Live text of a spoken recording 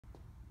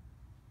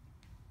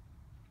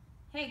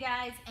Hey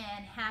guys,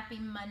 and happy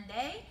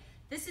Monday.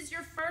 This is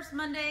your first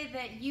Monday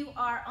that you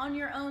are on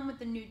your own with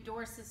the new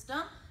door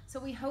system, so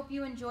we hope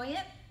you enjoy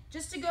it.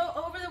 Just to go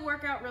over the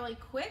workout really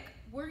quick,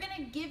 we're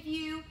gonna give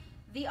you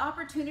the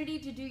opportunity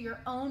to do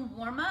your own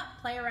warm-up,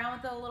 play around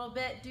with it a little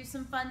bit, do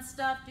some fun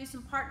stuff, do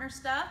some partner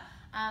stuff.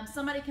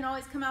 Somebody can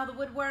always come out of the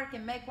woodwork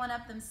and make one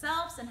up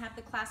themselves and have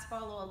the class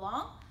follow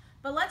along.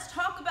 But let's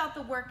talk about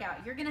the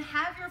workout. You're gonna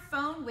have your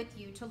phone with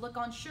you to look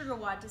on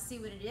SugarWOD to see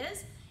what it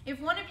is. If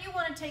one of you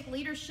want to take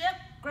leadership,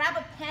 grab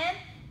a pen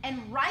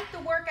and write the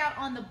workout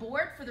on the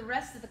board for the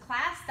rest of the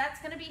class. That's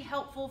going to be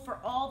helpful for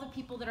all the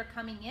people that are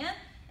coming in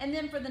and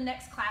then for the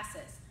next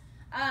classes.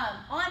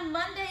 On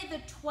Monday the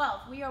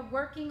 12th, we are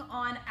working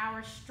on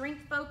our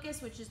strength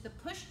focus, which is the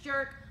push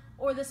jerk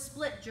or the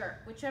split jerk,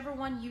 whichever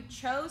one you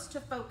chose to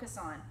focus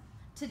on.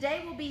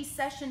 Today will be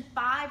session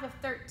 5 of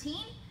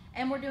 13,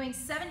 and we're doing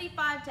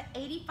 75 to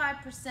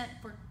 85%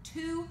 for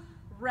 2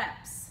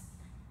 reps.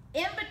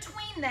 In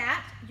between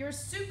that, your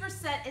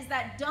superset is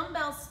that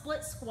dumbbell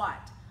split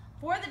squat.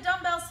 For the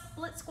dumbbell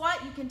split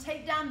squat, you can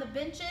take down the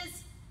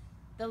benches,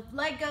 the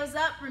leg goes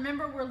up.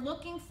 Remember, we're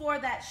looking for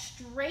that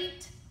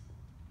straight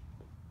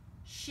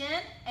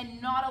shin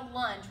and not a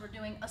lunge. We're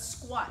doing a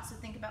squat, so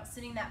think about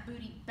sitting that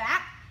booty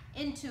back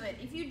into it.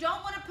 If you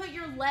don't want to put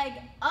your leg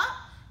up,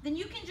 then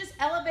you can just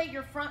elevate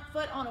your front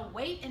foot on a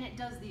weight and it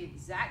does the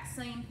exact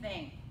same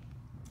thing.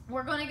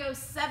 We're going to go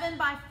 7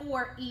 by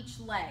 4 each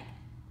leg.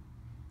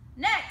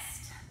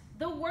 Next,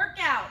 the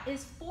workout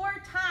is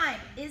 4-time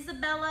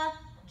Isabella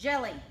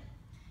Jelly.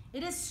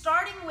 It is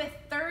starting with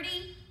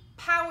 30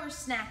 power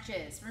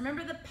snatches.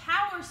 Remember, the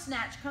power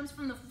snatch comes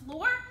from the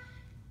floor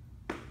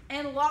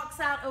and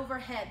locks out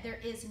overhead. There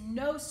is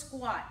no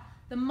squat.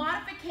 The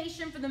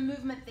modification for the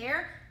movement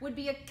there would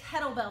be a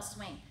kettlebell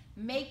swing.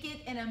 Make it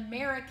an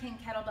American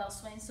kettlebell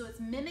swing so it's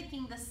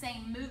mimicking the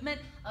same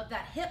movement of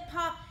that hip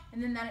pop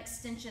and then that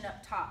extension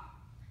up top.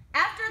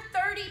 After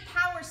 30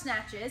 power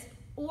snatches,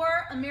 or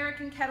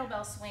American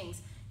kettlebell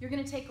swings, you're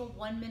going to take a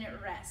 1-minute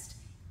rest.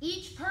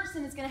 Each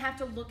person is going to have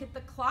to look at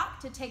the clock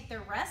to take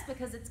their rest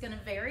because it's going to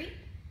vary.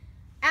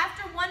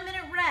 After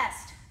 1-minute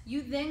rest,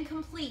 you then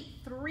complete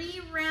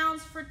 3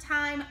 rounds for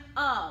time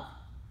of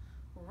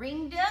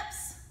ring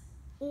dips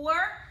or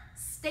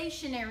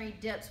stationary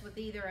dips with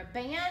either a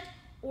band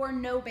or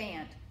no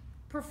band.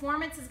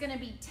 Performance is going to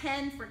be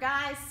 10 for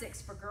guys,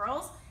 6 for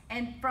girls,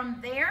 and from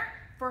there,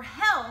 for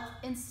health,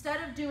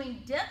 instead of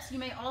doing dips, you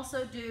may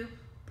also do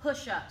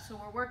push-ups, so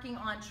we're working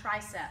on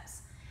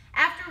triceps.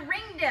 After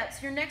ring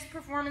dips, your next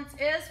performance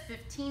is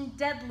 15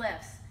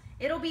 deadlifts.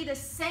 It'll be the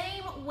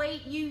same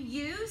weight you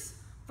use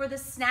for the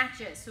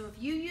snatches. So if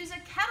you use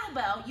a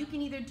kettlebell, you can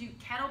either do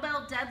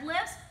kettlebell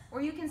deadlifts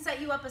or you can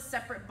set you up a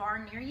separate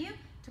bar near you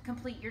to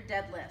complete your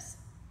deadlifts.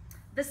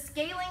 The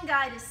scaling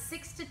guide is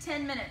 6 to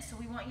 10 minutes, so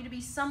we want you to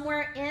be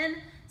somewhere in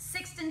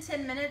 6 to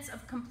 10 minutes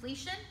of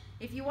completion.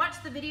 If you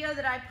watch the video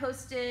that I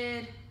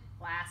posted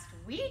last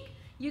week,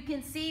 you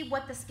can see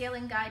what the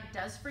scaling guide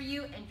does for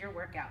you and your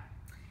workout.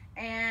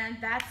 And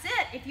that's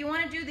it. If you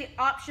want to do the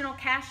optional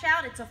cash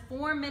out, it's a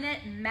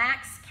 4-minute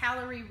max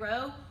calorie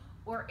row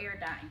or air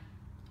dine.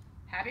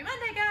 Happy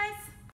Monday, guys.